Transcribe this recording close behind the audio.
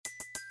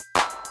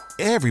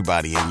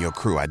Everybody in your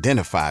crew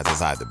identifies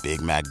as either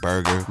Big Mac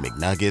Burger,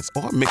 McNuggets,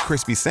 or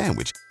McCrispy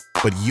Sandwich.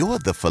 But you're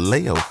the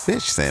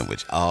Filet-O-Fish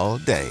Sandwich all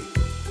day.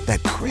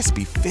 That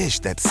crispy fish,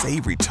 that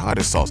savory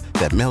tartar sauce,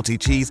 that melty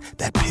cheese,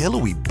 that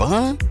pillowy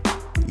bun.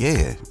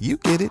 Yeah, you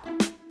get it.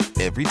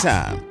 Every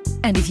time.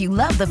 And if you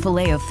love the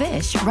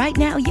Filet-O-Fish, right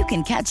now you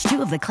can catch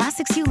two of the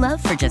classics you love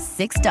for just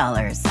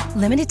 $6.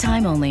 Limited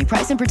time only.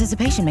 Price and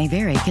participation may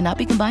vary. Cannot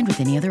be combined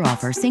with any other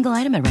offer. Single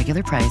item at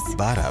regular price.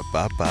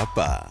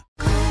 Ba-da-ba-ba-ba.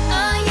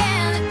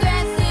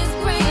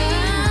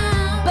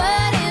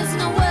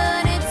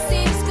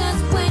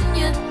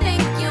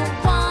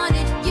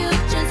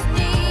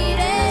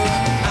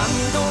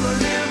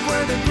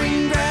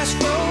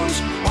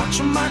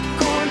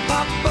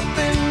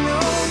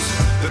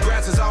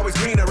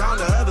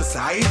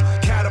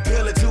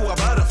 Caterpillar to a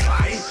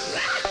butterfly.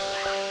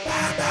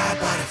 Bye bye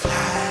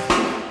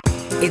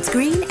butterfly. It's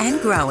Green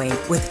and Growing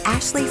with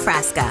Ashley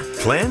Frasca.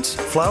 Plants,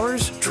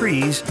 flowers,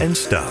 trees, and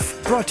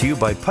stuff. Brought to you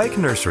by Pike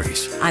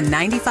Nurseries. On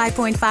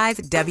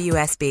 95.5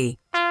 WSB.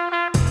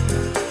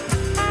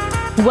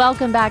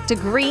 Welcome back to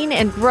Green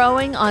and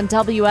Growing on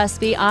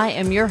WSB. I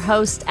am your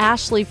host,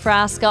 Ashley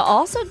Frasca.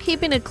 Also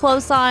keeping a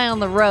close eye on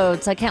the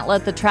roads. I can't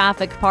let the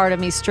traffic part of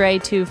me stray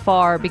too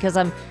far because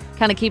I'm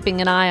kind of keeping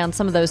an eye on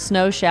some of those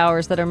snow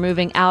showers that are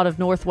moving out of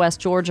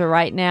northwest Georgia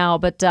right now.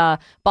 But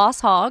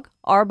Boss Hogg,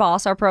 our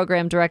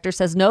program director,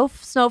 says no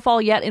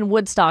snowfall yet in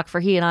Woodstock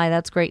for he and I.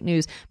 That's great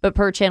news. But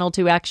per Channel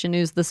 2 Action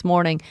News this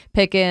morning,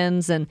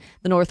 Pickens and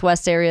the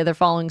northwest area, they're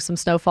following some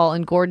snowfall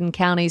in Gordon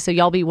County. So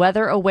y'all be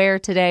weather aware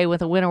today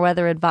with a winter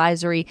weather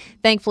advisory.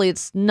 Thankfully,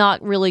 it's not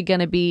really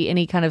going to be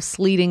any kind of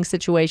sleeting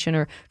situation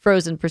or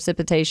frozen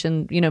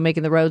precipitation,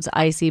 making the roads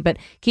icy. But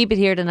keep it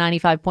here to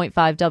 95.5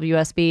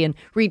 WSB and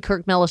read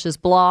Kirk Mellish's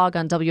blog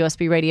on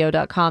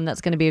WSBradio.com.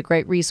 That's going to be a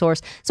great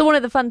resource. So one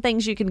of the fun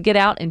things you can get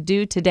out and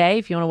do today,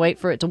 if you want to wait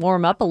for it to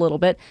warm up a little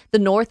bit, the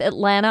North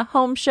Atlanta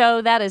Home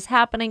Show, that is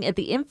happening at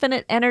the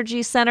Infinite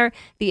Energy Center,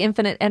 the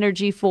Infinite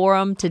Energy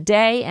Forum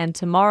today and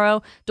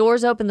tomorrow.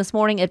 Doors open this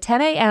morning at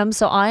 10 a.m.,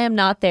 so I am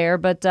not there,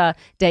 but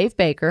Dave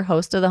Baker,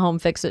 host of the Home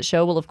Fix-It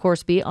Show, will of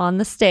course be on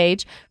the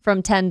stage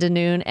from 10 to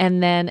noon,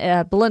 and then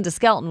Belinda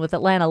Skelton with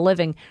Atlanta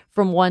Living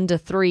from 1 to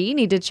 3. You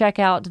need to check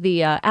out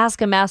the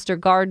Ask a Master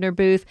Gardener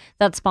booth.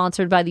 That's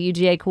sponsored by the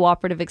UGA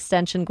Cooperative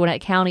Extension Gwinnett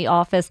County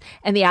office,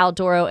 and the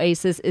Outdoor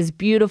Oasis is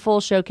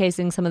beautiful,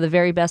 showcasing some of the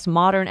very best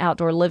modern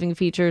outdoor living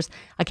features.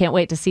 I can't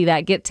wait to see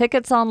that. Get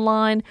tickets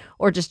online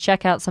or just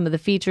check out some of the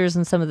features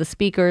and some of the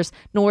speakers,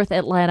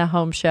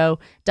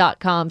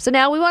 NorthAtlantaHomeshow.com. So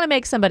now we want to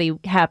make somebody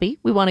happy.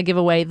 We want to give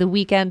away the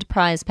weekend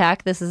prize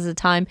pack. This is a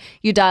time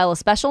you dial a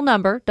special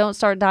number. Don't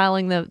start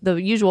dialing the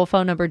usual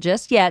phone number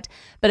just yet,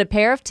 but a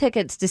pair of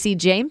tickets to see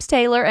James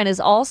Taylor and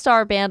his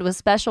all-star band with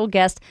special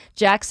guest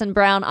Jackson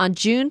Brown on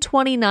June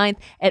 29th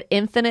at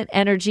Infinite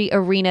Energy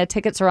Arena.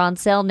 Tickets are on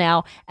sale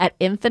now at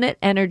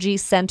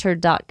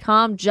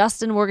infiniteenergycenter.com.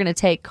 Justin, we're going to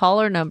take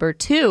caller number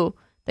 2.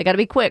 They got to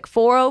be quick.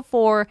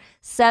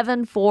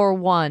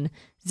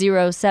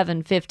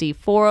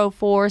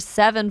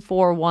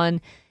 404-741-0750.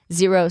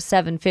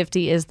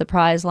 404-741-0750 is the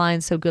prize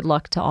line. So good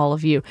luck to all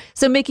of you.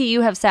 So Mickey,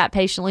 you have sat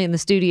patiently in the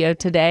studio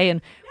today,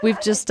 and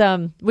we've just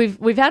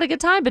we've had a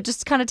good time, but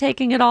just kind of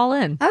taking it all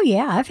in. Oh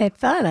yeah, I've had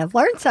fun. I've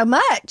learned so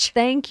much.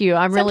 Thank you.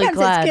 I'm really glad.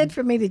 Sometimes it's good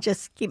for me to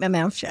just keep my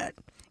mouth shut.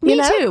 Me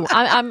too.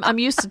 I'm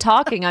used to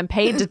talking. I'm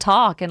paid to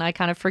talk, and I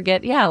kind of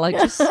forget. Yeah,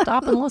 just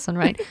stop and listen,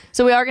 right?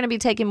 So we are going to be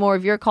taking more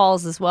of your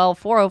calls as well.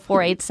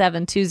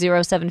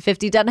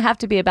 404-872-0750. Doesn't have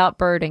to be about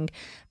birding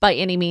by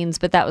any means,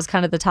 but that was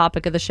kind of the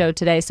topic of the show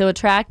today. So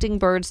attracting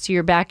birds to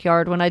your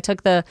backyard. When I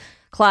took the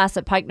class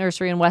at Pike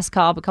Nursery in West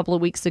Cobb a couple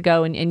of weeks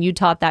ago, and you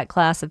taught that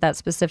class at that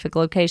specific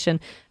location,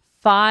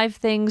 5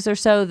 things or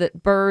so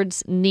that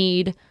birds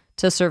need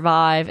to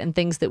survive and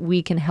things that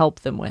we can help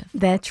them with.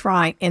 That's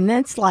right. And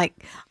that's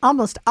like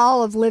almost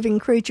all of living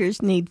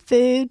creatures need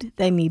food,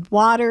 they need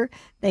water,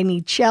 they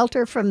need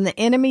shelter from the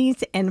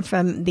enemies and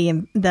from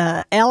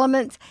the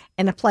elements,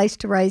 and a place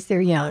to raise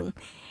their young.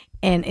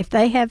 And if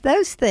they have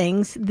those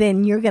things,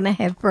 then you're going to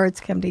have birds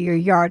come to your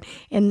yard.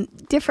 And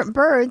different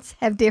birds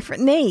have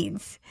different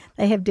needs.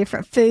 They have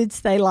different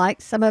foods they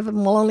like. Some of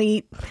them will only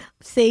eat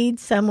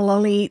seeds. Some will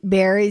only eat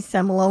berries.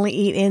 Some will only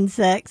eat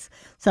insects.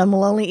 Some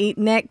will only eat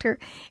nectar.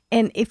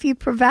 And if you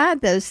provide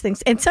those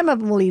things, and some of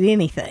them will eat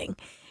anything.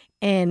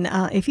 And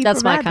if you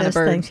That's provide my kind those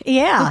of bird. things,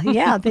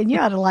 then you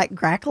ought to like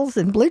grackles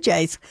and blue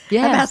jays.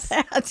 Yes.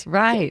 How about that?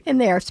 Right. And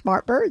they are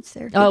smart birds.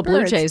 They're Oh, good blue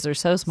birds. jays are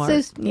so smart.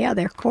 So, yeah,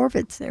 they're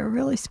corvids. They're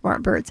really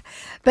smart birds.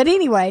 But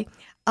anyway,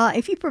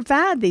 if you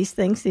provide these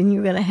things, then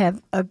you're going to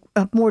have a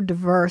more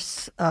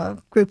diverse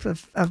group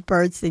of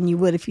birds than you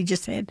would if you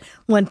just had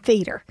one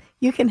feeder.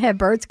 You can have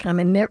birds come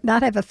and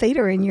not have a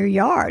feeder in your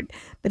yard.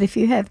 But if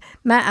you have,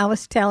 I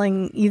was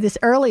telling you this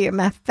earlier,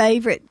 my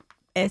favorite,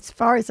 as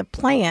far as a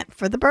plant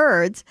for the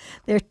birds,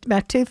 my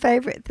 2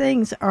 favorite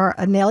things are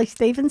a Nellie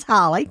Stevens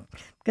holly,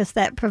 because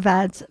that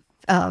provides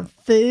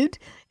food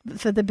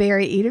for the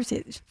berry eaters.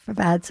 It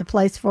provides a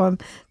place for them,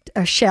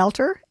 a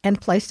shelter, and a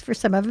place for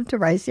some of them to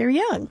raise their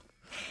young.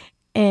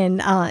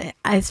 And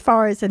as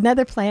far as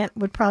another plant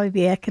would probably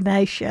be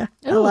echinacea.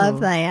 I love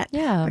that.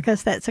 Yeah.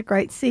 Because that's a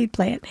great seed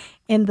plant.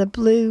 And the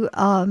blue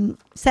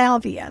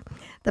salvia,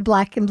 the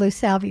black and blue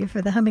salvia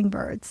for the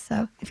hummingbirds.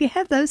 So if you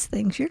have those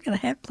things, you're going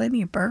to have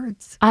plenty of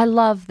birds. I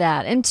love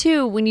that. And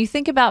two, when you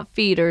think about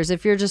feeders,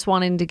 if you're just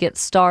wanting to get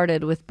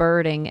started with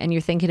birding and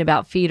you're thinking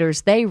about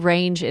feeders, they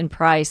range in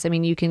price. I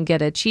mean, you can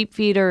get a cheap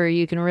feeder or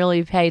you can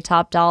really pay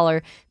top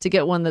dollar to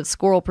get one that's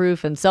squirrel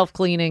proof and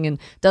self-cleaning and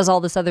does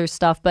all this other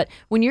stuff. But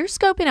when you're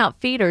scoping out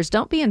feeders,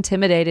 don't be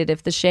intimidated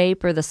if the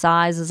shape or the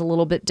size is a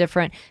little bit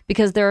different,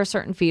 because there are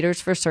certain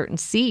feeders for certain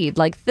seed,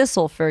 like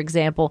thistle, for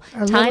example,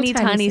 tiny,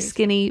 seeds.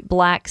 skinny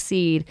black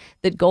seed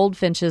that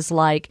goldfinches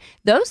like.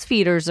 Those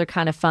feeders are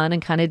kind of fun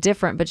and kind of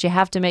different, but you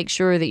have to make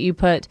sure that you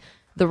put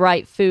the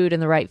right food in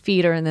the right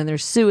feeder. And then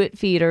there's suet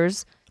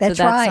feeders. That's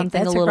so that's right.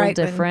 something That's a a little great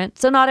one. different.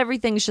 So not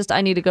everything's just,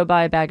 I need to go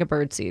buy a bag of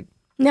birdseed.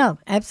 No,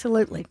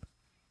 absolutely.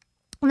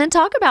 And then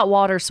talk about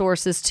water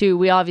sources, too.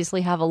 We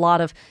obviously have a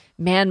lot of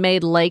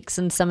man-made lakes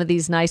in some of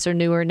these nicer,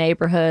 newer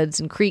neighborhoods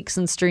and creeks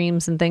and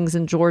streams and things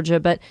in Georgia,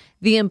 but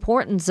the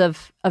importance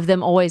of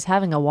them always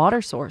having a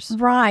water source.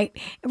 Right.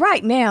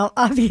 Right now,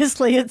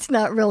 obviously, it's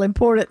not real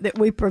important that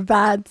we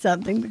provide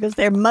something because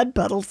there are mud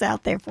puddles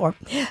out there for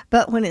it.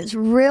 But when it's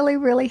really,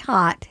 really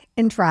hot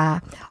and dry,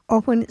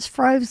 or when it's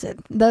frozen,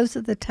 those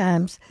are the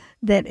times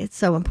that it's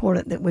so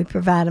important that we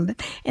provide them.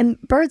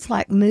 And birds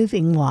like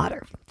moving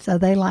water, so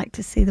they like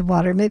to see the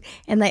water move.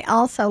 And they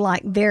also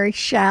like very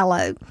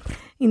shallow.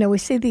 You know, we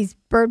see these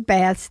bird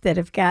baths that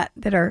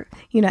are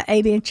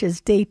 8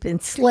 inches deep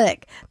and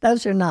slick.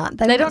 Those are not.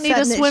 They don't need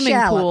a swimming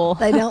pool.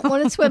 They don't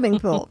want a swimming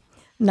pool.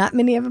 Not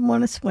many of them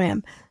want to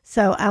swim.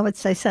 So I would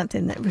say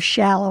something that was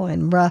shallow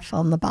and rough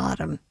on the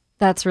bottom.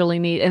 That's really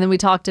neat. And then we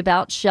talked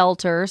about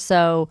shelter.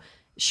 So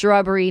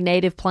shrubbery,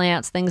 native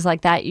plants, things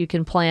like that you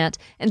can plant.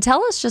 And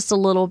tell us just a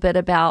little bit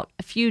about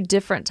a few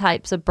different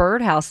types of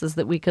birdhouses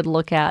that we could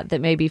look at that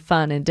may be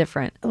fun and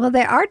different. Well,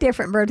 there are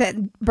different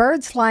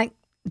birds like,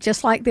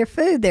 just like their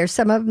food. There's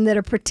some of them that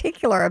are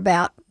particular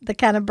about the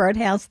kind of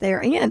birdhouse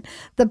they're in.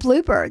 The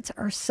bluebirds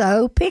are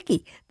so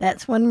picky.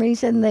 That's one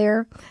reason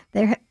they're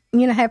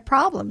have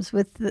problems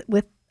with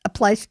a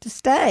place to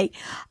stay.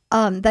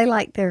 They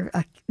like their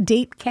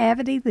deep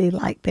cavity. They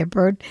like their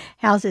bird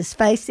houses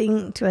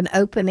facing to an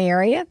open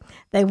area.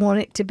 They want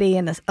it to be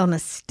on a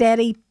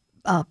steady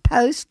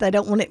post. They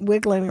don't want it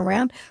wiggling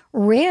around.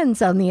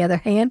 Wrens, on the other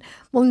hand,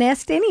 will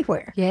nest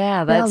anywhere.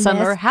 Yeah, that's some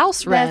are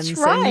house wrens. That's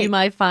right. And you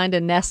might find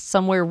a nest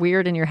somewhere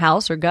weird in your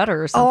house or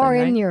gutter or something. Or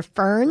in right? your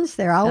ferns.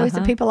 They're always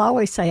people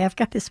always say, "I've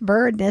got this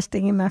bird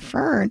nesting in my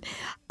fern,"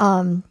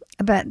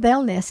 but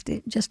they'll nest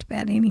it just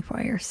about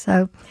anywhere.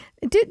 So,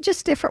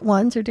 just different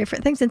ones or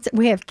different things. And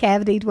we have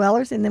cavity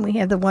dwellers, and then we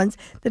have the ones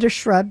that are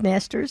shrub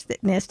nesters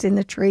that nest in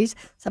the trees.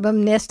 Some of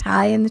them nest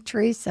high in the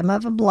trees, some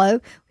of them low.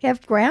 We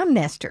have ground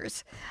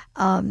nesters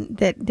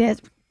that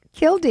nest.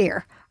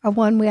 Killdeer are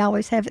one we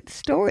always have at the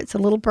store. It's a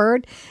little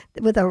bird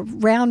with a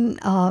round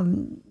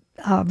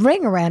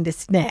ring around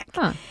his neck.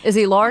 Huh. Is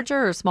he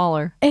larger or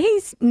smaller?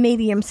 He's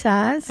medium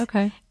size.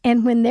 Okay.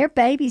 And when their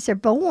babies are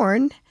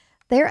born,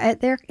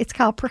 it's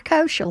called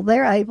precocial.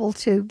 They're able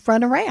to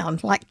run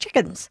around like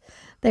chickens.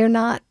 They're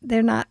not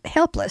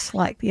helpless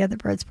like the other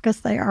birds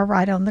because they are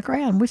right on the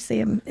ground. We see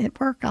them at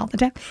work all the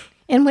time.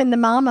 And when the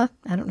mama,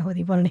 I don't know whether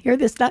you want to hear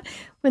this or not,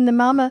 when the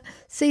mama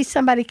sees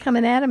somebody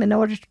coming at them in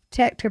order to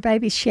protect her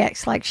baby, she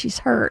acts like she's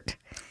hurt.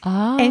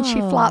 Oh. And she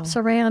flops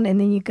around, and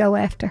then you go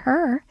after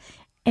her.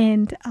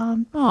 And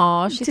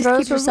she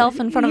throws herself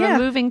in front of a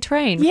moving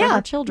train for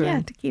her children.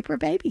 Yeah, to keep her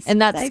babies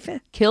and that's safe.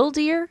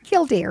 Killdeer?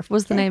 Killdeer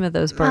Was the name of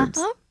those birds.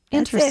 Uh-huh.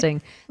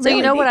 Interesting. So Really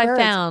you know what big I birds.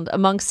 found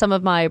amongst some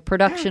of my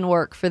production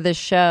work for this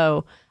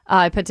show?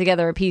 I put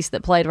together a piece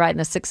that played right in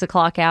the 6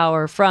 o'clock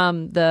hour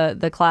from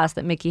the class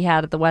that Mickey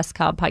had at the West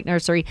Cobb Pike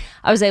Nursery.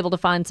 I was able to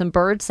find some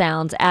bird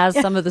sounds as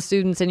some of the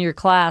students in your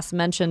class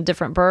mentioned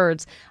different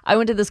birds. I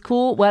went to this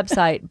cool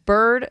website,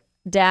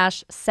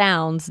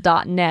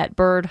 bird-sounds.net,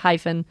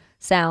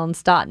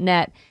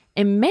 bird-sounds.net.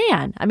 And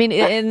man, I mean,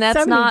 and that's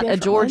So many not a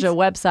different Georgia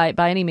website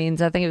by any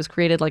means. I think it was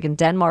created like in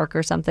Denmark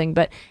or something.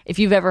 But if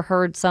you've ever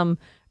heard some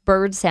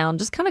bird sound,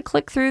 just kind of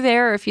click through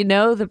there. If you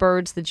know the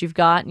birds that you've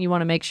got and you want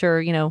to make sure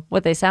you know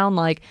what they sound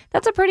like,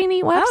 that's a pretty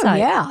neat website. Oh,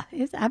 yeah.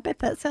 I bet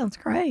that sounds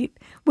great.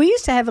 We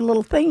used to have a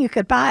little thing you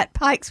could buy at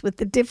Pike's with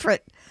the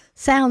different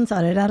sounds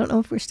on it. I don't know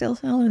if we're still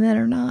selling that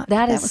or not.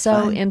 That is was so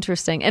fun.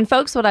 interesting. And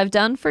folks, what I've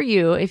done for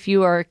you, if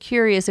you are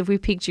curious, if we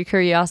piqued your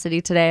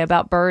curiosity today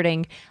about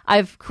birding,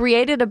 I've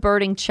created a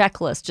birding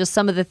checklist, just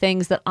some of the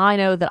things that I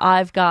know that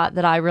I've got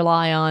that I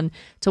rely on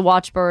to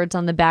watch birds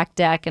on the back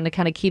deck and to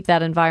kind of keep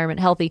that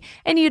environment healthy.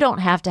 And you don't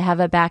have to have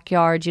a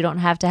backyard. You don't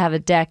have to have a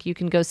deck. You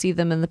can go see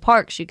them in the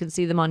parks. You can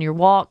see them on your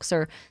walks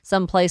or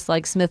someplace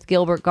like Smith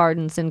Gilbert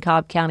Gardens in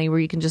Cobb County where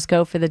you can just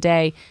go for the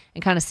day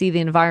and kind of see the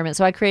environment.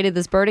 So I created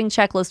this birding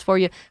checklist for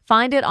you.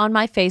 Find it on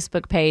my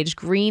Facebook page,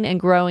 Green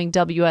and Growing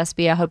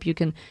WSB. I hope you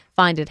can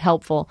find it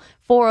helpful.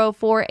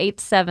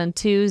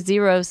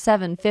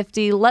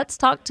 404-872-0750. Let's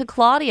talk to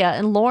Claudia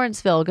in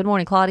Lawrenceville. Good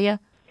morning, Claudia.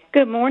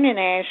 Good morning,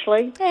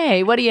 Ashley.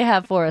 Hey, what do you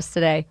have for us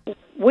today?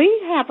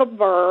 We have a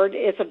bird.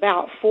 It's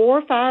about 4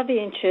 or 5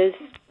 inches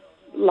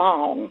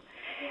long,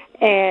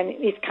 and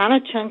it's kind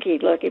of chunky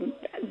looking.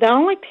 The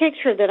only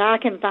picture that I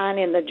can find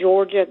in the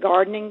Georgia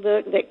gardening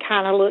book that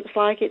kind of looks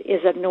like it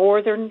is a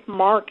northern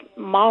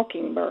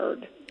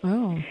mockingbird.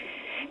 Oh.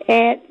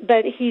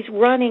 But he's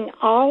running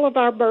all of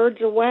our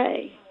birds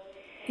away.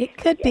 It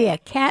could be a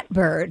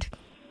catbird.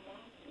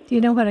 Do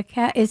you know what a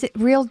cat is? It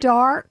real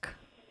dark?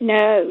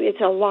 No,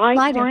 it's a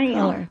lighter brown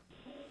color.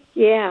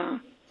 Yeah.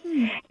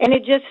 And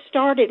it just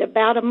started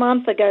about a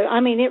month ago.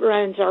 I mean, it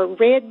runs our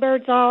red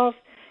birds off,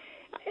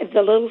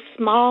 the little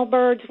small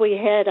birds. We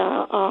had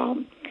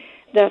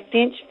the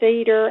finch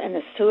feeder and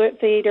the suet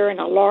feeder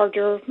and a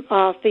larger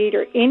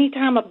feeder.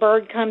 Anytime a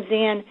bird comes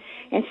in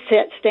and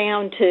sits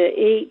down to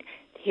eat,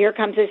 here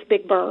comes this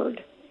big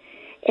bird,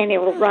 and it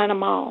will run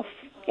them off.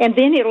 And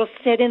then it'll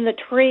sit in the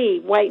tree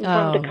waiting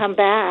for him to come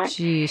back.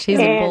 Geez, he's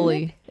a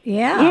bully.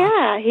 Yeah.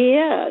 Yeah, he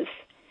is.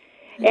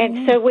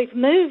 And so we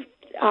moved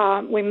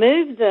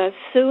the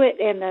suet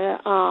and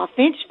the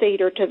finch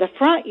feeder to the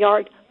front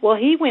yard. Well,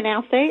 he went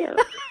out there.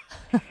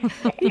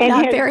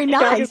 Not very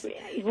nice.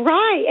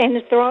 Right,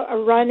 and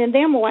running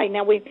them away.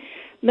 Now, we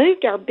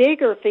moved our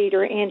bigger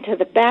feeder into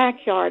the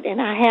backyard, and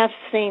I have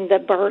seen the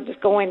birds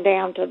going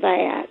down to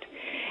that.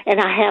 And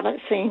I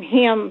haven't seen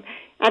him.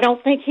 I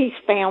don't think he's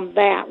found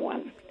that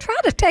one. Try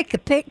to take a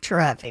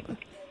picture of him.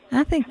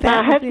 I think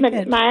that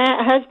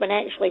my husband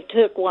actually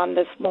took one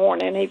this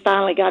morning. He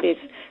finally got his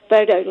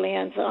photo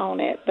lens on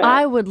it. But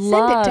I would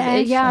love,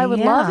 Ashley, I would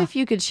love if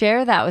you could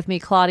share that with me,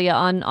 Claudia,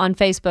 on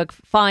Facebook.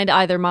 Find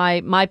either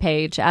my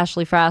page,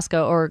 Ashley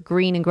Frasca, or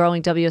Green and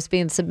Growing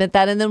WSB, and submit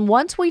that. And then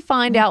once we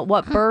find out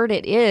what bird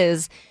it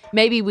is,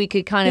 maybe we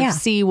could kind of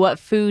see what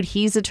food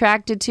he's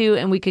attracted to,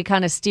 and we could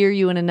kind of steer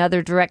you in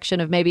another direction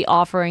of maybe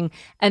offering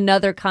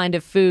another kind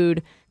of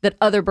food that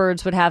other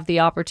birds would have the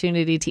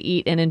opportunity to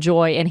eat and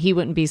enjoy, and he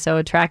wouldn't be so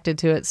attracted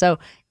to it. So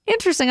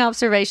interesting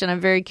observation. I'm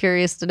very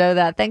curious to know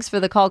that. Thanks for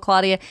the call,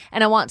 Claudia.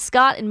 And I want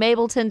Scott and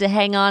Mableton to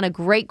hang on. A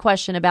great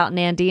question about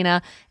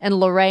Nandina, and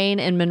Lorraine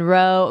and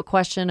Monroe, a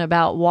question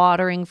about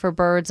watering for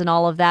birds and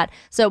all of that.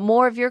 So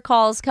more of your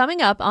calls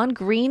coming up on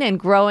Green and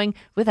Growing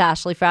with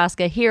Ashley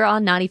Frasca here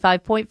on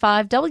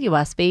 95.5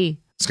 WSB.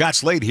 Scott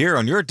Slade here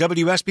on your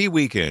WSB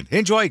Weekend.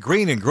 Enjoy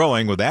Green and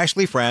Growing with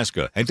Ashley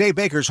Frasca and Dave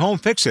Baker's Home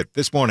Fix-It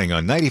this morning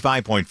on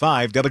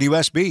 95.5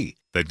 WSB.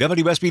 The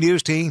WSB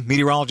News team,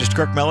 meteorologist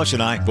Kirk Mellish,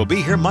 and I will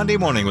be here Monday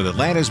morning with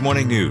Atlanta's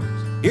Morning News.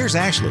 Here's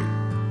Ashley.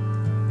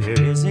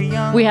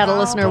 We had a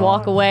listener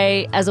walk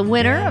away as a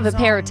winner of a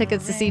pair of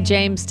tickets to see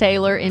James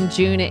Taylor in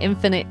June at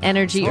Infinite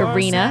Energy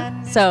Arena.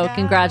 So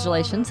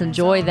congratulations.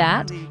 Enjoy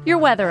that. Your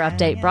weather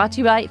update brought to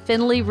you by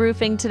Finley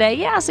Roofing today.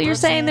 Yeah, so you're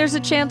saying there's a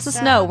chance of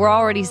snow. We're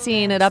already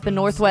seeing it up in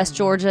northwest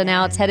Georgia.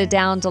 Now it's headed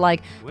down to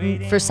like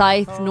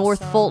Forsyth,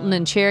 North Fulton,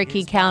 and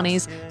Cherokee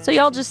counties. So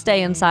y'all just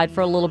stay inside for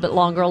a little bit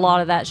longer. A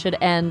lot of that should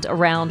end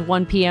around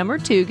 1 p.m. or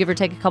 2, give or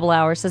take a couple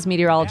hours, says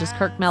meteorologist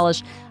Kirk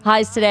Mellish.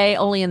 Highs today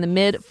only in the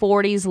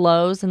mid-40s,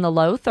 lows in the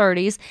low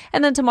 30s.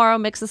 And then tomorrow,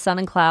 mix of sun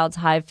and clouds,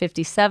 high of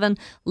 57,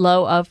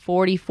 low of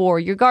 44.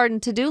 Your garden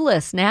to-do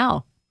list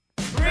now.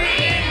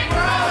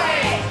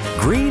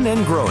 Green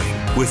and Growing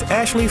with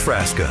Ashley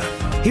Frasca.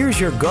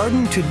 Here's your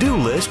garden to-do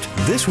list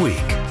this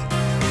week.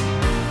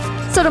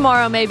 So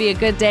tomorrow may be a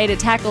good day to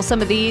tackle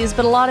some of these,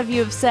 but a lot of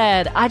you have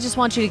said, I just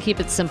want you to keep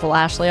it simple,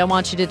 Ashley. I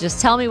want you to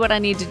just tell me what I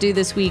need to do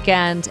this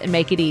weekend and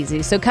make it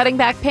easy. So cutting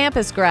back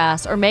pampas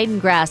grass or maiden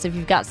grass, if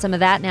you've got some of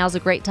that, now's a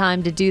great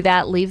time to do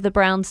that. Leave the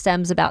brown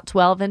stems about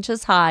 12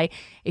 inches high.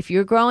 If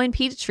you're growing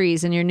peach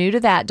trees and you're new to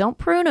that, don't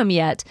prune them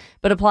yet,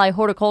 but apply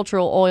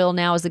horticultural oil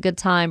now is a good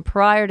time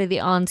prior to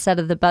the onset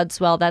of the bud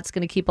swell. That's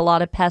going to keep a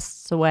lot of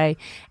pests away.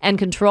 And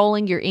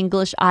controlling your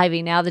English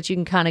ivy, now that you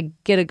can kind of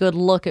get a good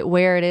look at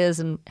where it is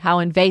and how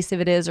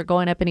invasive it is or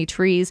going up any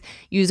trees,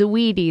 use a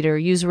weed eater,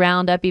 use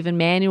Roundup, even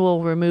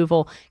manual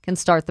removal can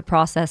start the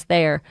process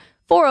there.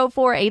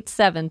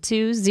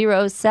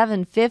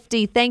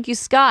 404-872-0750. Thank you,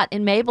 Scott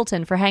in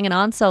Mableton, for hanging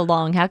on so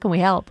long. How can we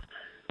help?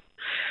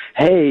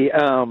 Hey,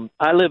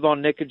 I live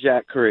on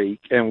Nickajack Creek,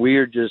 and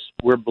we're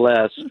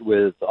blessed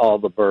with all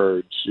the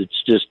birds.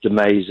 It's just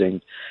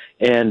amazing.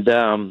 And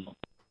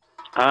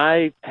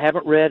I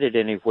haven't read it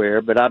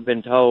anywhere, but I've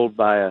been told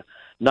by a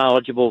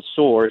knowledgeable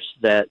source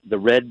that the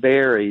red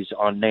berries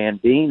on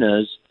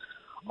Nandinas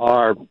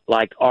are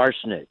like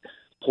arsenic,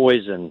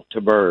 poison to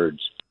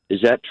birds.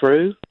 Is that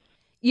true?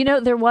 You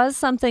know, there was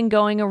something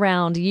going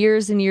around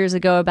years and years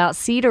ago about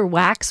cedar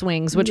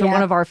waxwings, which are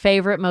one of our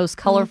favorite, most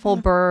colorful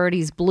bird.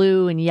 He's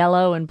blue and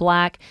yellow and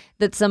black,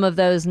 that some of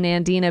those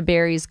Nandina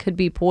berries could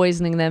be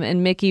poisoning them.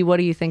 And Mickey, what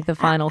do you think the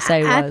final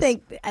say was? I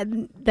think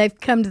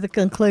they've come to the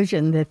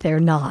conclusion that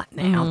they're not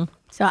now.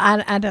 So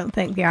I don't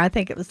think they are. I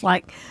think it was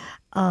like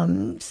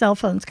cell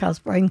phones cause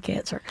brain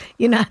cancer.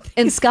 You know,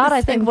 and Scott,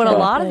 I think what a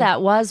lot of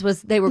that was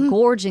they were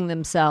gorging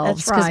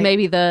themselves because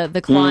maybe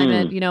the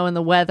climate, and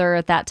the weather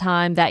at that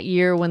time, that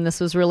year when this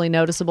was really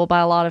noticeable by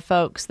a lot of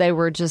folks, they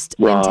were just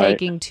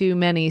intaking too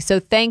many. So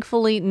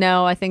thankfully,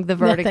 no, I think the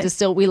verdict is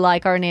still we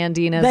like our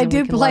Nandinas. They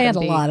do plant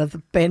a lot of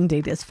the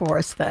banditas for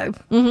us, though.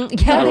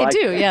 Mm-hmm. Yeah, they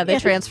do. Yeah, they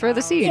transfer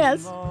the seed.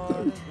 Yes.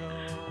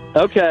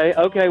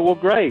 Okay. Well,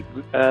 great.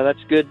 That's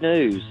good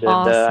news. And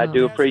Awesome. I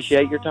do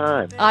appreciate your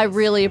time. I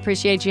really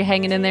appreciate you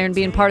hanging in there and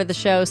being part of the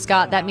show,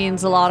 Scott. That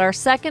means a lot. Our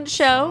second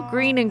show,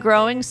 Green and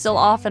Growing, still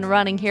off and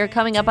running here,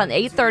 coming up on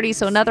 8:30,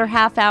 so another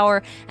half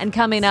hour. And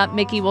coming up,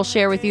 Mickey will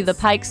share with you the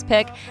Pikes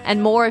Pick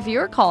and more of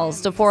your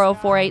calls to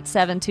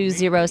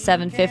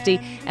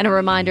 404-872-0750. And a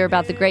reminder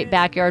about the Great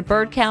Backyard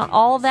Bird Count,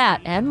 all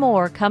that and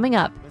more coming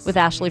up with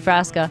Ashley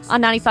Frasca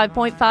on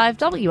 95.5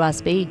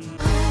 WSB.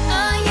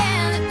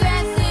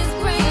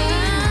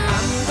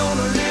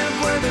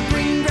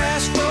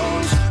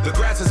 The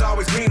grass is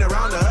always greener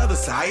on the other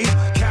side.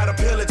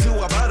 Caterpillar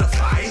to a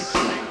butterfly.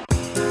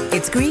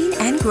 It's Green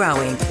and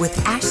Growing with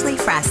Ashley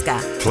Frasca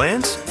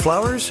Plants,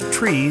 flowers,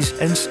 trees,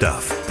 and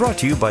stuff. Brought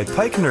to you by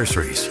Pike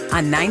Nurseries.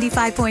 on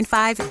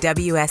 95.5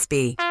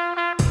 WSB.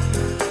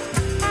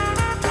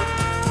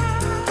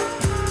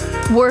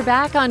 We're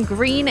back on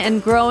Green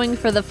and Growing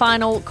for the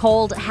final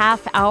cold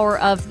half hour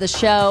of the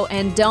show.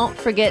 And don't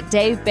forget,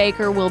 Dave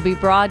Baker will be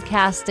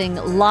broadcasting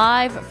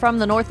live from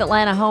the North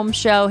Atlanta Home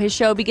Show. His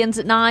show begins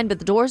at 9, but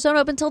the doors don't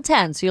open till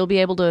 10. So you'll be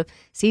able to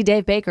see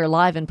Dave Baker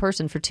live in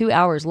person for 2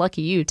 hours.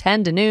 Lucky you,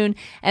 10 to noon.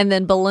 And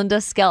then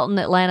Belinda Skelton,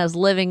 Atlanta's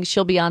Living,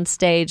 she'll be on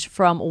stage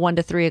from 1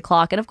 to 3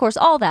 o'clock. And of course,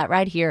 all that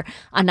right here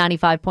on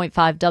 95.5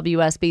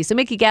 WSB. So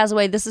Mickey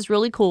Gazaway, this is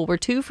really cool. We're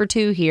 2 for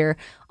 2 here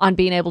on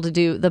being able to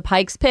do the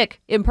Pikes Pick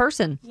in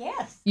person.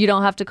 Yes. You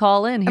don't have to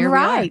call in. Here we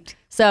are. Right.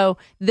 So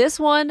this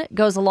one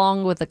goes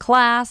along with the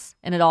class,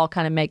 and it all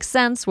kind of makes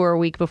sense. We're a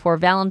week before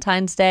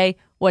Valentine's Day.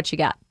 What you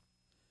got?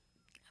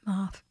 I'm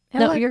off.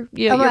 No, your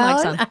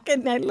mic's on. I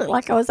look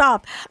like I was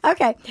off.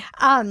 Okay.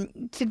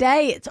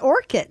 Today it's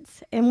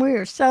orchids, and we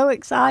are so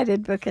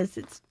excited because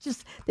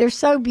they're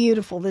so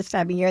beautiful this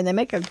time of year, and they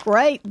make a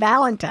great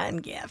Valentine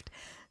gift.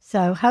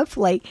 So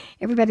hopefully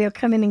everybody will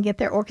come in and get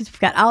their orchids. We've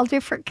got all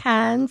different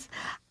kinds.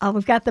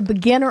 We've got the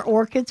beginner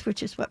orchids,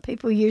 which is what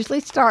people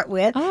usually start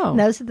with. Oh. And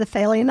those are the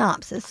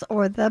Phalaenopsis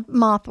or the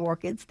moth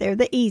orchids. They're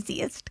the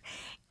easiest.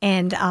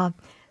 And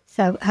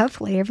so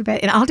hopefully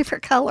everybody, in all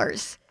different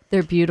colors.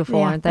 They're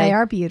beautiful, aren't they? They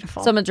are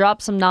beautiful. So I'm going to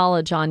drop some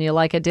knowledge on you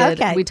like I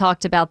did. Okay. We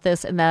talked about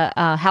this in the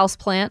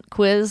houseplant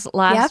quiz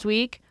last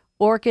week.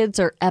 Orchids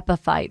are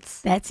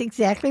epiphytes. That's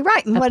exactly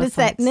right. And what does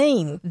that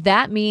mean?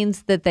 That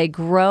means that they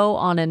grow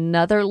on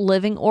another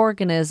living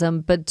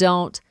organism, but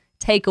don't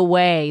take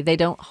away. They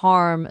don't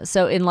harm.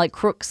 So in like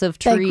crooks of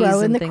trees, they grow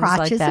in and the things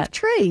crotches like that. of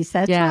trees.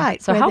 That's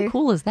right. So how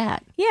cool is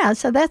that? Yeah.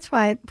 So that's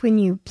why when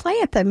you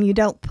plant them, you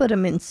don't put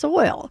them in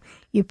soil.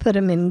 You put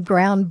them in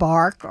ground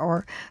bark,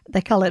 or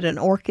they call it an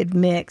orchid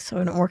mix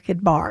or an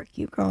orchid bark.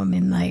 You grow them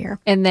in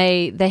there. And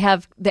they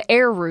have the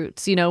air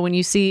roots, when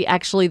you see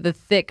actually the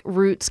thick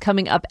roots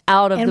coming up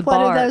out of the bark.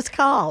 And what are those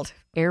called?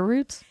 Air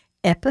roots?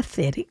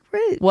 Epiphytic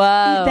roots.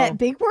 Whoa. That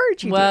big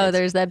word you Whoa, did.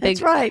 there's that big.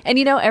 That's right. And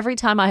every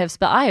time I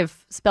have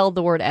spelled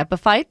the word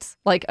epiphytes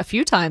like a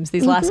few times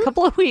these last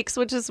couple of weeks,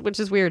 which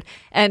is weird.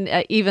 And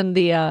even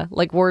the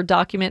Word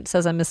document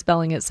says I'm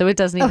misspelling it, so it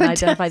doesn't even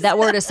identify. That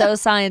word is so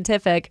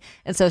scientific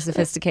and so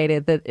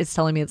sophisticated that it's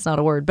telling me it's not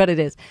a word, but it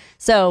is.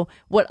 So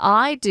what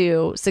I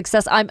do,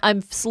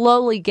 I'm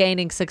slowly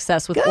gaining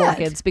success with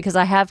orchids because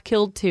I have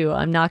killed 2.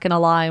 I'm not going to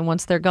lie, and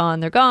once they're gone,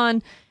 they're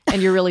gone. And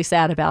you're really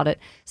sad about it.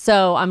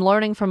 So I'm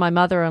learning from my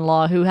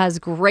mother-in-law, who has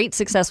great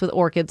success with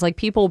orchids. Like,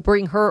 people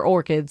bring her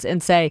orchids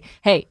and say,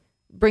 hey,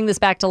 bring this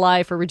back to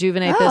life or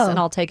rejuvenate this, and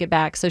I'll take it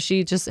back. So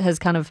she just has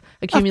kind of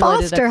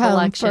accumulated a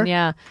collection.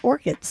 Yeah,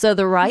 orchids. So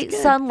the right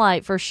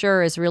sunlight for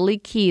sure is really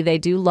key. They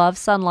do love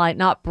sunlight,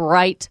 not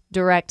bright,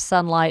 direct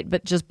sunlight,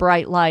 but just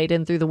bright light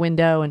in through the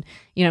window and,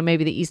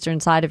 maybe the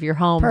eastern side of your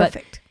home.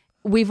 Perfect.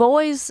 But we've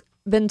always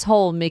been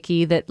told,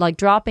 Mickey, that like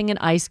dropping an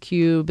ice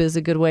cube is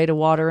a good way to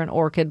water an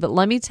orchid. But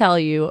let me tell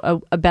you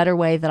a better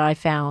way that I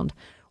found.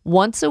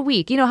 Once a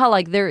week, you know how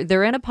like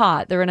they're in a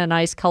pot, they're in a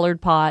nice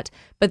colored pot,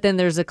 but then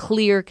there's a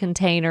clear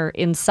container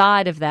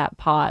inside of that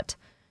pot,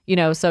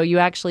 so you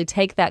actually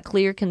take that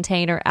clear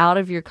container out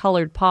of your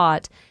colored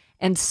pot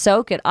and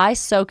soak it. I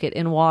soak it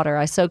in water.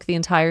 I soak the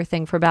entire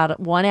thing for about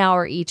 1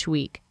 hour each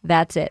week.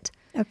 That's it.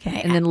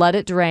 Okay. And then let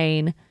it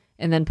drain.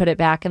 And then put it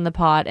back in the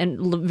pot.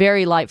 And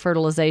very light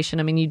fertilization.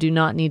 I mean, you do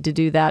not need to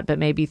do that, but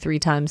maybe 3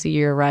 times a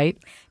year, right?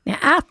 Now,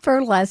 I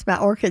fertilize my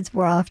orchids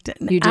more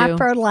often. You do? I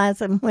fertilize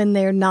them when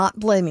they're not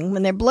blooming.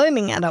 When they're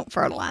blooming, I don't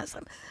fertilize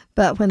them.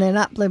 But when they're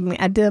not blooming,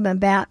 I do them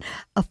about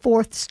a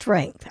 1/4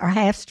 strength or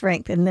half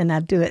strength, and then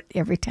I do it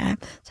every time.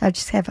 So I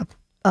just have a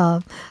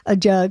a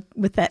jug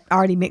with that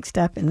already mixed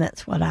up, and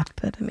that's what I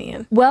put them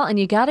in. Well, and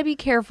you got to be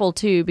careful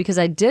too, because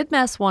I did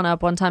mess one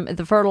up one time.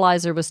 The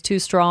fertilizer was too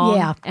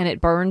strong, and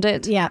it burned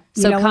it. Yeah,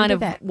 you so don't kind wanna of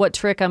do that. what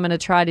trick I'm going to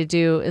try to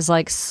do is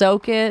like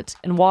soak it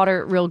and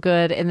water it real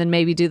good, and then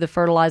maybe do the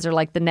fertilizer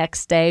like the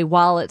next day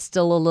while it's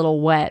still a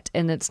little wet,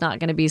 and it's not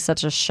going to be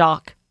such a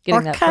shock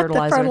getting Or that cut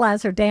fertilizer. the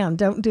fertilizer down.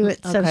 Don't do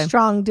it so Okay.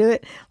 strong. Do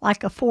it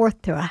like a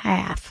fourth to a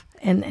half,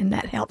 and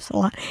that helps a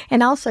lot.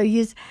 And also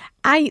use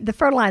the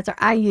fertilizer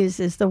I use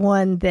is the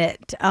one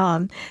that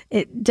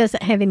it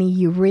doesn't have any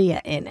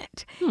urea in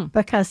it,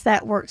 because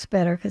that works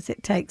better because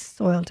it takes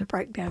soil to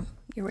break down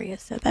urea.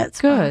 So that's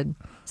Good.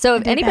 So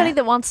if do anybody that.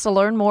 that wants to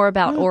learn more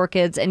about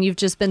orchids and you've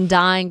just been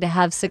dying to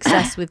have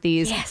success with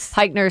these, Yes.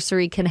 Pike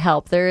Nursery can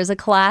help. There is a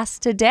class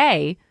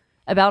today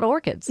about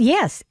orchids.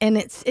 Yes, and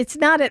it's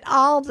not at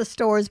all the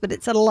stores, but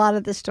it's at a lot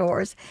of the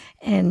stores,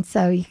 and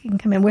so you can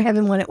come in. We're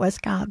having one at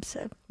West Cobb.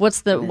 So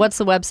What's the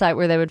website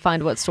where they would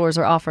find what stores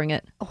are offering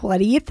it? what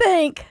do you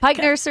think?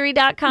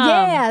 PikeNursery.com.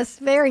 Yes,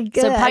 very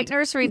good. So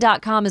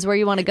PikeNursery.com is where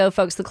you want to go,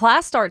 folks. The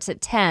class starts at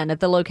 10 at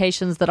the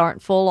locations that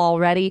aren't full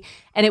already,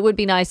 and it would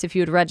be nice if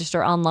you would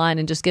register online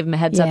and just give them a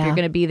heads up Yeah. you're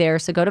going to be there.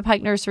 So go to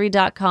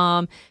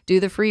PikeNursery.com, do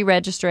the free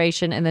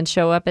registration, and then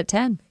show up at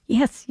 10.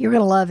 Yes, you're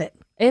going to love it.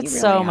 It's You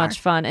so really much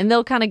are. fun. And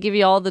they'll kind of give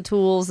you all the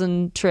tools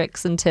and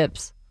tricks and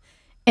tips.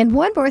 And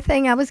one more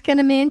thing I was going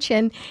to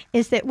mention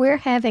is that we're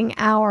having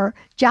our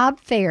job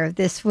fair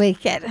this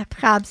week at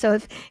Cobb, so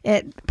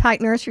at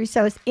Pike Nursery.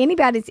 So if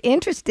anybody's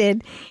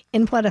interested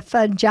in what a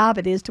fun job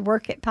it is to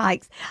work at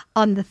Pike's,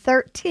 on the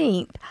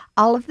 13th,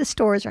 all of the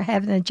stores are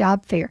having a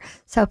job fair.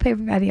 So I hope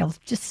everybody will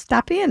just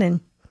stop in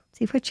and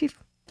see what you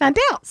find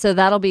out. So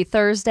that'll be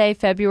Thursday,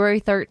 February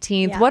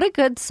 13th. Yeah. What a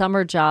good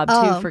summer job,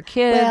 too, for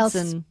kids well,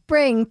 and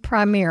spring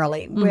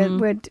primarily.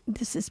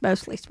 This is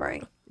mostly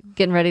spring.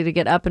 getting ready to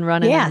get up and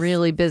running Yes, and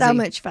really busy. so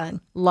much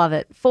fun. Love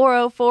it.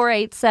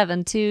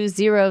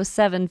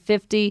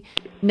 404-872-0750.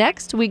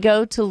 Next, we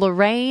go to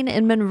Lorraine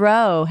in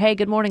Monroe. Hey,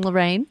 good morning,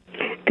 Lorraine.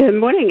 Good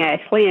morning,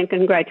 Ashley, and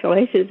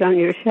congratulations on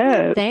your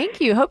show.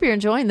 Thank you. Hope you're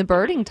enjoying the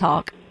birding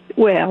talk.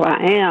 Well, I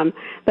am,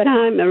 but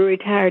I'm a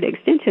retired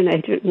extension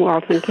agent in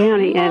Walton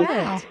County, and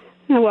I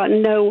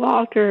wasn't know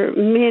Walter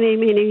many,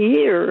 many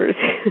years.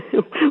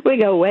 We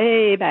go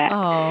way back.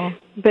 Oh.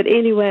 But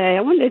anyway,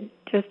 I wanted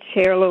to just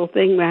share a little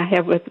thing that I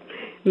have with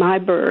my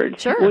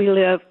birds. Sure. We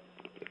live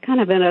kind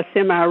of in a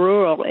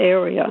semi-rural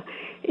area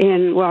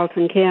in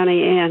Walton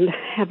County and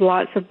have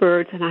lots of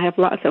birds, and I have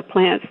lots of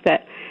plants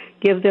that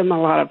give them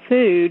a lot of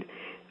food.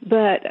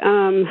 But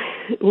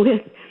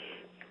with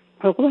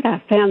what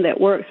I found that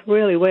works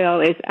really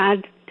well is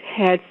I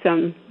had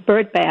some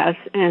bird baths,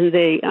 and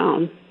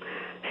the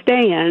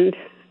stand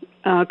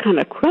kind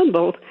of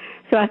crumbled.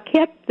 So I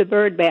kept the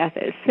bird bath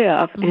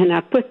itself, and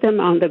I put them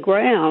on the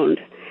ground,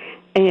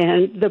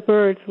 and the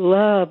birds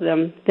love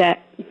them that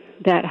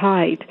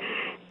height.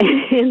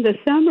 In the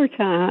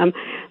summertime,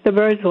 the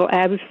birds will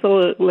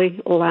absolutely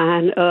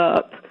line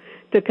up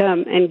to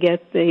come and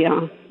get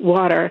the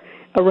water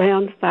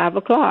around 5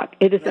 o'clock.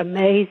 It is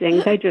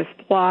amazing. They just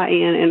fly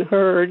in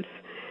herds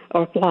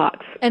or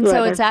flocks. And so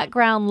rather. it's at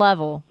ground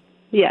level.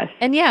 Yes.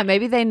 And yeah,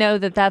 maybe they know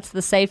that that's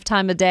the safe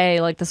time of day,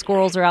 like the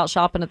squirrels are out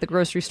shopping at the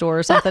grocery store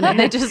or something, and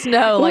they just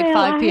know like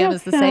well, 5 p.m.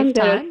 is the I have some safe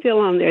that time. are still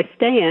on their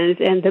stands,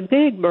 and the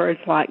big birds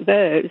like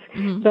those.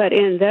 But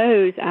in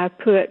those, I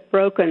put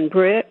broken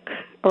brick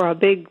or a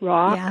big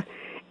rock,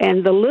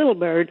 and the little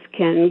birds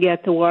can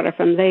get the water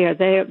from there.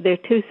 They're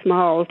too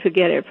small to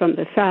get it from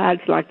the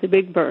sides like the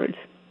big birds.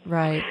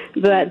 Right.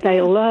 But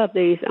they love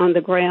these on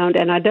the ground,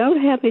 and I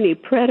don't have any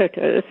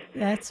predators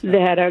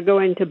that are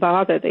going to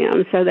bother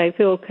them, so they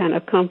feel kind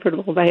of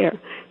comfortable there.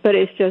 But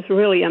it's just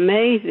really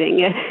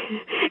amazing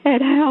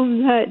at how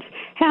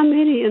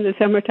many in the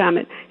summertime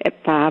at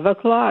 5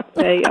 o'clock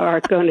they are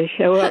going to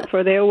show up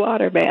for their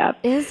water bath.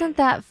 Isn't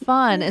that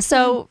fun?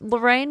 So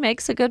Lorraine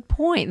makes a good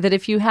point that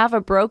if you have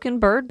a broken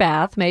bird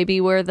bath, maybe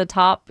where the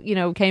top,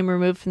 came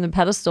removed from the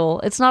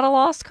pedestal, it's not a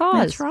lost cause.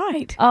 That's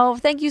right. Oh,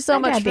 thank you so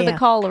Good much for the idea.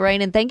 call,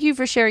 Lorraine, and thank you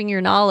for sharing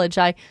your knowledge.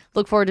 I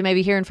look forward to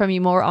maybe hearing from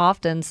you more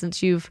often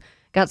since you've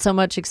got so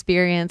much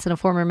experience and a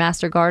former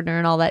master gardener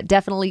and all that.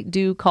 Definitely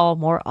do call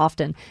more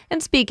often.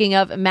 And speaking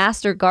of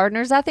master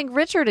gardeners, I think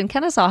Richard in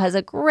Kennesaw has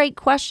a great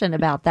question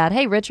about that.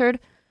 Hey, Richard.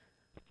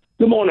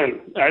 Good morning,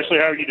 Ashley.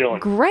 How are you doing?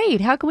 Great.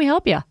 How can we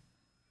help you?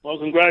 Well,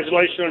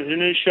 congratulations on your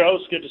new show.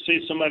 It's good to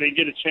see somebody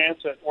get a chance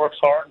that works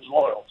hard and is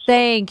loyal.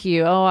 Thank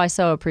you. Oh, I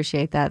so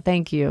appreciate that.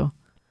 Thank you.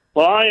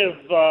 Well,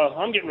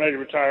 I'm getting ready to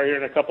retire here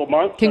in a couple of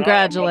months.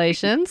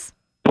 Congratulations.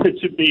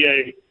 To be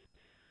a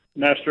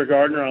master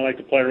gardener, I like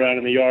to play around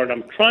in the yard.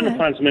 I'm trying to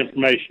find some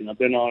information. I've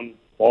been on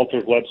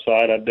Walter's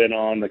website. I've been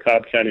on the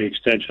Cobb County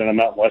Extension.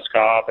 I'm out in West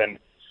Cobb, and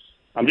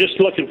I'm just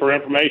looking for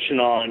information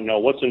on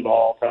what's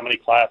involved, how many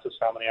classes,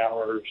 how many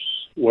hours,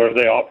 where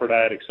they offer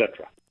that,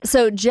 etc.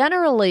 So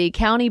generally,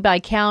 county by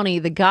county,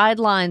 the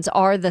guidelines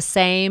are the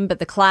same, but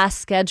the class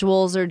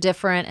schedules are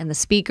different, and the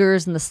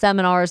speakers and the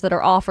seminars that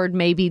are offered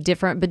may be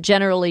different. But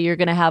generally, you're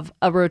going to have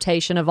a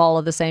rotation of all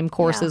of the same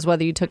courses,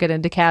 whether you took it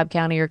in DeKalb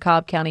County or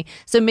Cobb County.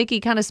 So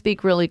Mickey, kind of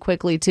speak really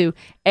quickly to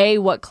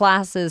what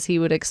classes he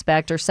would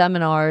expect or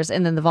seminars,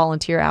 and then the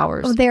volunteer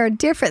hours. Well, there are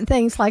different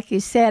things, like you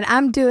said.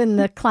 I'm teaching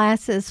the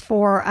classes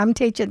for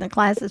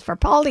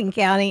Paulding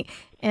County,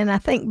 and I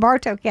think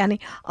Bartow County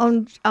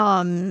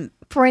on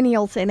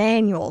perennials and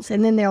annuals,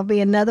 and then there'll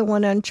be another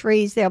one on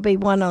trees. There'll be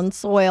one on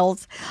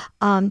soils.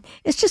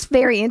 It's just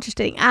very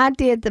interesting. I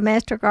did the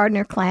Master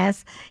Gardener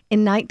class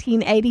in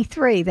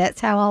 1983.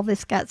 That's how all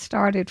this got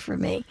started for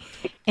me,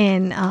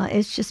 and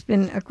it's just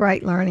been a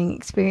great learning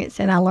experience,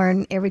 and I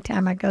learn every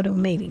time I go to a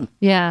meeting.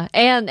 Yeah,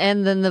 and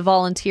then the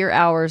volunteer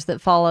hours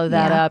that follow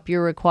that up,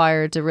 you're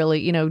required to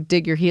really,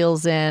 dig your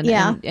heels in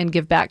and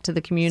give back to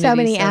the community. So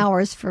many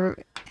hours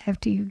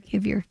after you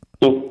give your...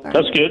 Oh,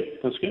 that's good.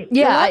 That's good.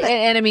 Yeah,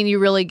 and I mean, you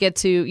really get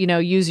to,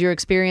 use your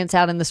experience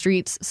out in the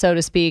streets, so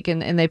to speak,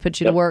 and they put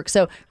you to work.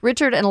 So,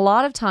 Richard, and a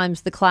lot of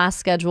times the class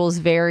schedules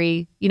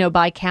vary,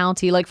 by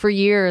county. Like for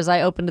years,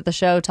 I opened the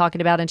show talking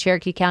about in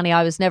Cherokee County,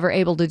 I was never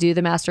able to do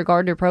the Master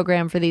Gardener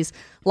program for these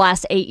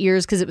last 8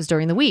 years because it was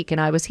during the week and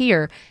I was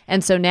here.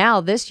 And so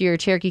now this year,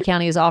 Cherokee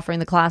County is offering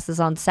the classes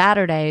on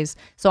Saturdays,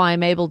 so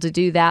I'm able to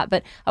do that.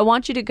 But I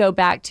want you to go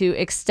back to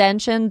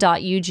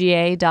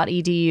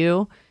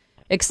extension.uga.edu.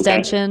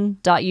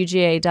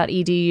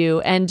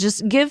 extension.uga.edu, and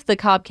just give the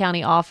Cobb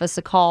County office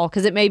a call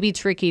because it may be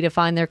tricky to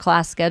find their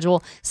class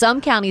schedule. Some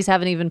counties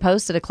haven't even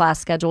posted a class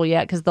schedule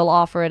yet because they'll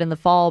offer it in the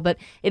fall, but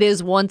it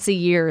is once a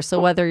year. So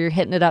whether you're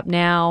hitting it up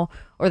now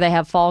or they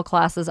have fall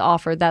classes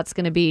offered, that's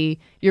going to be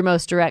your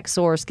most direct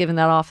source, giving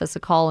that office a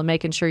call and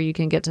making sure you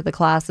can get to the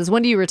classes.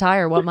 When do you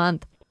retire? What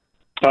month?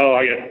 Oh,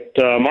 I get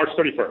March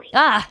 31st.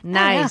 Ah,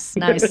 nice,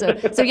 nice.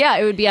 So yeah,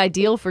 it would be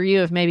ideal for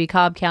you if maybe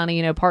Cobb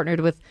County,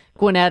 partnered with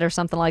Gwinnett or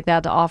something like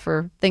that to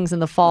offer things in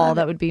the fall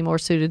that would be more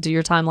suited to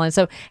your timeline.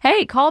 So,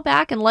 hey, call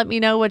back and let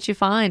me know what you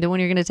find and when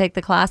you're going to take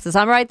the classes.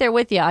 I'm right there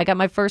with you. I got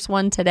my first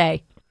one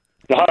today.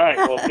 All right,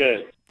 well,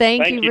 good.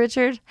 Thank you,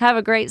 Richard. Have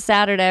a great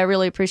Saturday. I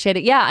really appreciate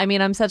it. Yeah, I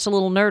mean, I'm such a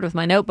little nerd with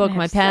my notebook,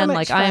 my pen. So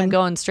like, fun. I am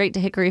going straight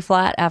to Hickory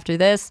Flat after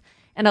this,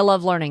 and I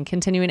love learning.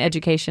 Continuing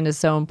education is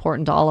so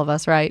important to all of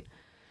us, right?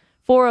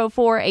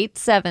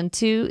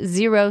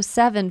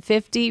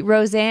 404-872-0750.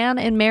 Roseanne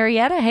in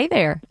Marietta. Hey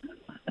there.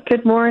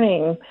 Good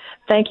morning.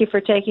 Thank you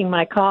for taking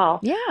my call.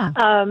 Yeah.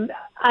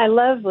 I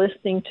love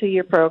listening to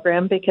your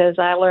program because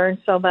I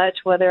learn so much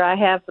whether I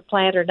have the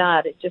plant or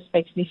not. It just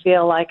makes me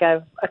feel like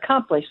I've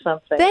accomplished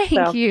something.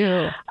 Thank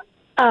you.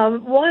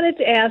 Wanted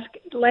to ask,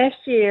 last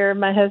year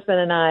my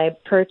husband and I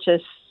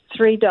purchased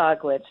 3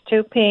 dogwoods,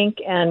 2 pink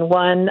and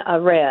 1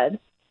 red.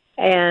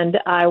 And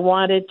I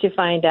wanted to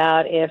find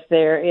out if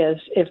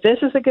this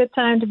is a good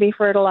time to be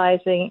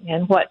fertilizing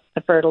and what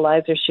the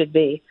fertilizer should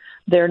be.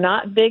 They're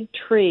not big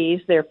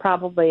trees. They're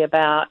probably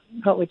about,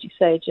 what would you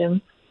say,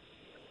 Jim?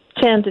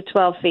 10 to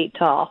 12 feet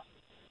tall.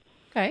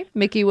 Okay.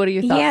 Mickey, what are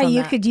your thoughts on that? Yeah,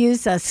 you could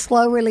use a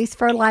slow-release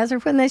fertilizer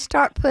when they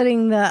start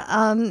putting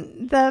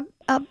the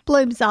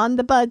blooms on,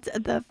 the buds,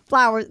 the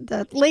flowers,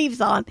 the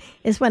leaves on,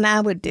 is when I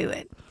would do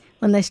it.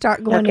 When they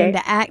start going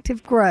into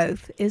active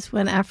growth is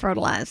when I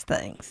fertilize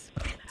things.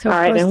 So all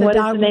right, and what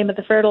is the name of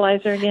the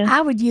fertilizer again? I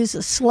would use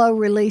a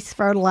slow-release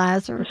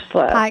fertilizer.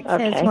 Slow. Pike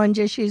has one.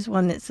 Just use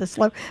one that's a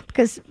slow,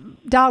 because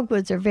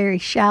dogwoods are very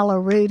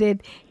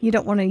shallow-rooted. You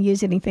don't want to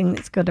use anything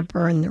that's going to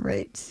burn the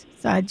roots.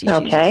 So I just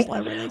use a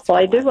slow-release Well,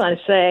 I do want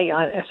to say,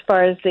 as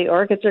far as the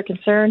orchids are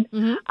concerned,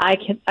 I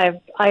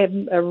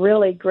am a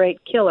really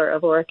great killer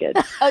of orchids.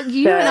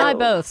 You and I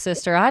both,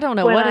 sister. I don't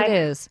know what it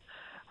is.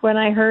 When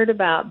I heard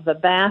about the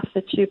bath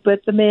that you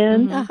put them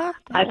in,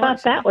 I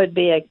thought that would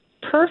be a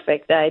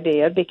perfect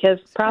idea because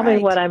probably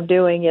what I'm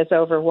doing is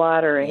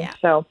overwatering. Yeah.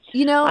 So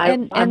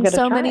and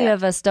so many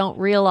of us don't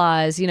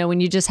realize, when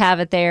you just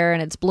have it there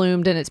and it's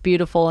bloomed and it's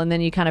beautiful, and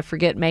then you kind of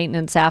forget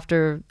maintenance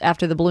after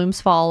the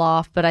blooms fall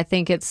off. But I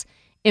think it's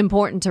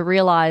important to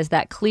realize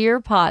that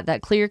clear pot,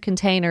 that clear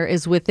container,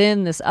 is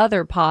within this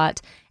other pot.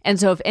 And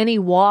so if any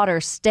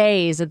water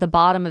stays at the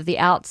bottom of the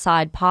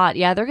outside pot,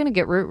 they're going to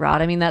get root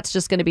rot. I mean, that's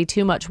just going to be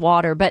too much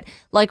water. But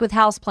like with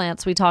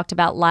houseplants we talked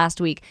about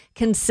last week,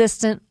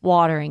 consistent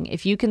watering.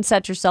 If you can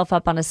set yourself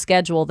up on a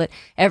schedule that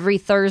every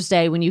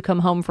Thursday when you come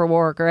home for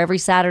work or every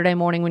Saturday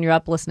morning when you're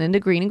up listening to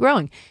Green and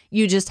Growing,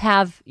 you just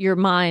have your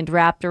mind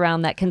wrapped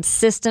around that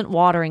consistent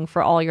watering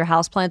for all your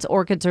houseplants.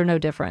 Orchids are no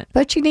different.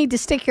 But you need to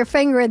stick your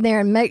finger in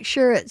there and make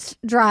sure it's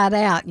dried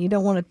out. You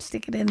don't want to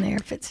stick it in there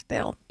if it's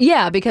still.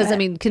 Yeah, because,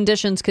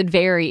 conditions could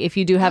vary. If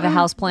you do have a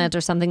house plant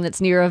or something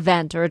that's near a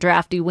vent or a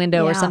drafty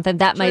window or something,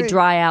 that may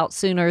dry out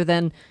sooner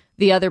than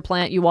the other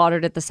plant you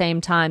watered at the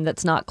same time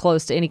that's not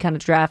close to any kind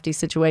of drafty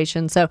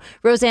situation. So,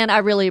 Roseanne, I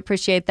really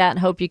appreciate that and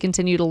hope you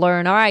continue to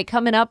learn. All right,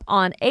 coming up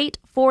on 8:40.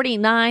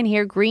 49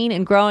 here, green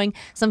and growing.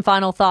 Some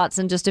final thoughts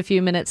in just a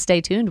few minutes.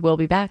 Stay tuned. We'll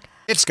be back.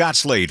 It's Scott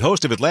Slade,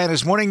 host of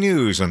Atlanta's Morning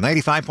News on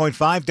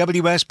 95.5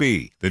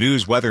 WSB. The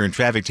news, weather, and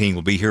traffic team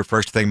will be here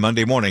first thing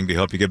Monday morning to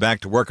help you get back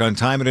to work on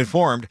time and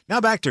informed. Now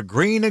back to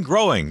Green and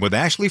Growing with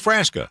Ashley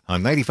Frasca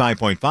on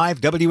 95.5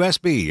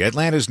 WSB,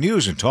 Atlanta's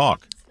News and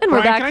Talk. And we're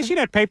Brian, back. can I see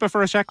that paper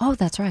for a sec? Oh,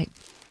 that's right.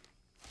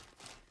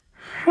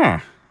 Huh.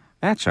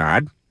 That's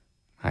odd.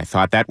 I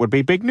thought that would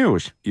be big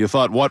news. You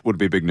thought what would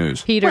be big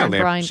news? Peter well, and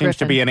there Brian seems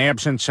to Griffin. be an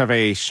absence of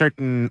a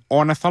certain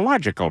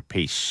ornithological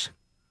piece.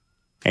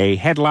 A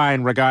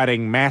headline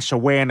regarding mass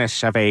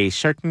awareness of a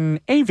certain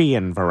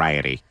avian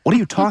variety. What are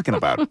you talking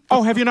about?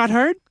 Oh, have you not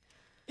heard?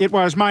 It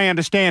was my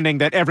understanding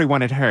that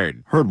everyone had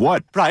heard. Heard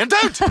what? Brian,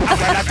 don't!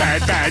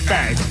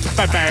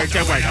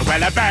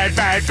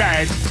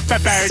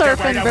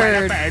 Surfing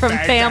Bird from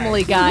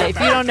Family Guy. If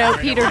you don't know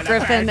Peter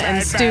Griffin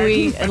and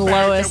Stewie and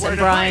Lois and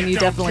Brian, you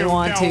definitely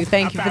want to.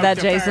 Thank you for that,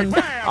 Jason.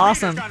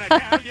 Awesome.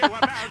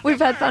 We've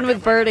had fun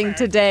with birding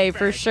today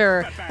for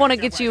sure. Want to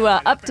get you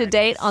up to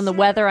date on the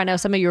weather. I know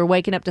some of you are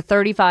waking up to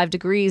 35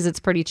 degrees. It's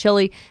pretty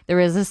chilly. There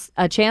is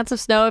a chance of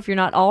snow if you're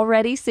not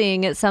already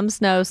seeing it. Some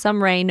snow,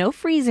 some rain. No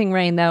freezing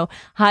rain, though.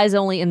 Highs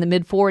only in the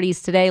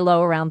mid-40s today,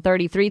 low around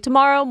 33.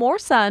 Tomorrow, more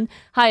sun,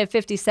 high of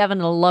 57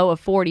 and a low of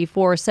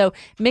 44. So,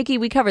 Mickey,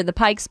 we covered the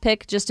Pikes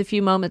Pick just a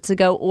few moments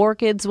ago.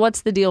 Orchids,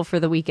 what's the deal for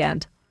the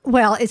weekend?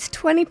 Well, it's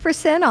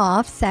 20%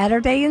 off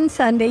Saturday and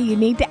Sunday. You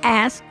need to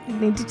ask. You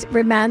need to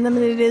remind them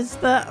that it's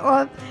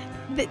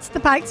the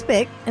Pikes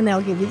Pick, and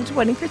they'll give you the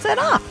 20%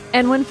 off.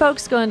 And when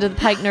folks go into the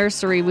Pike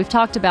Nursery, we've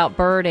talked about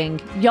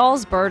birding.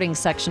 Y'all's birding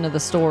section of the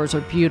stores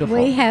are beautiful.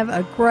 We have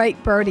a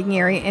great birding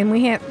area, and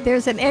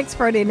there's an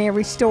expert in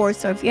every store.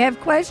 So if you have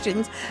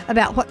questions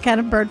about what kind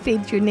of bird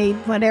feeds you need,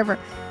 whatever,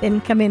 then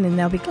come in and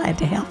they'll be glad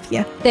to help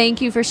you.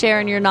 Thank you for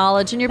sharing your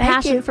knowledge and your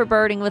passion for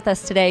birding with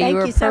us today. You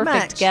were a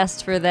perfect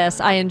guest for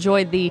this. I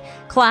enjoyed the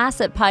class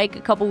at Pike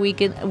a couple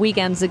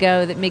weekends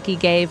ago that Mickey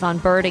gave on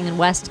birding in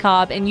West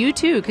Cobb. And you,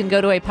 too, can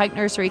go to a Pike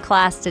Nursery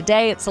class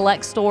today at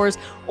select stores.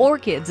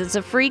 Orchids, it's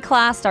a free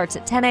class, starts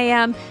at 10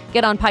 a.m.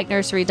 Get on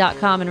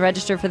pikenursery.com and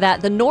register for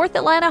that. The North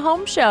Atlanta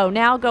Home Show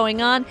now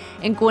going on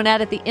in Gwinnett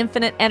at the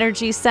Infinite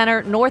Energy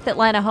Center.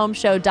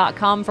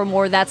 NorthAtlantaHomeShow.com for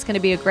more. That's going to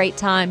be a great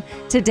time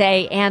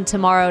today and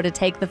tomorrow to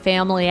take the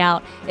family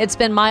out. It's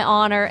been my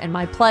honor and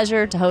my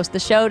pleasure to host the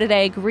show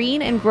today.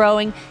 Green and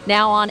Growing,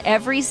 now on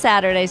every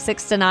Saturday,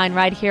 6 to 9,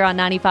 right here on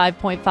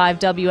 95.5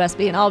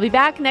 WSB. And I'll be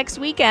back next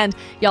weekend.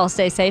 Y'all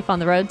stay safe on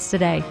the roads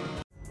today.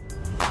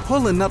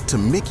 Pulling up to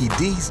Mickey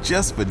D's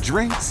just for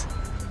drinks?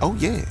 Oh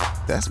yeah,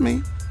 that's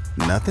me.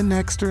 Nothing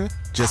extra,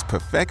 just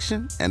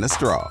perfection and a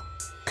straw.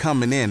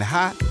 Coming in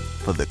hot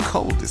for the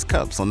coldest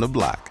cups on the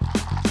block.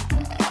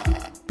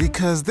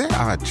 Because there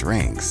are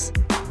drinks.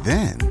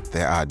 Then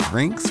there are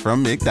drinks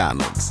from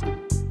McDonald's.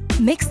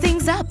 Mix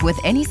things up with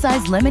any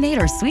size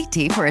lemonade or sweet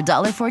tea for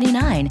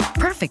 $1.49.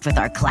 Perfect with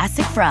our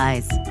classic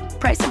fries.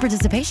 Price and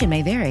participation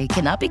may vary.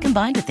 Cannot be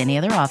combined with any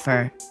other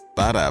offer.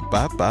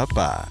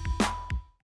 Ba-da-ba-ba-ba.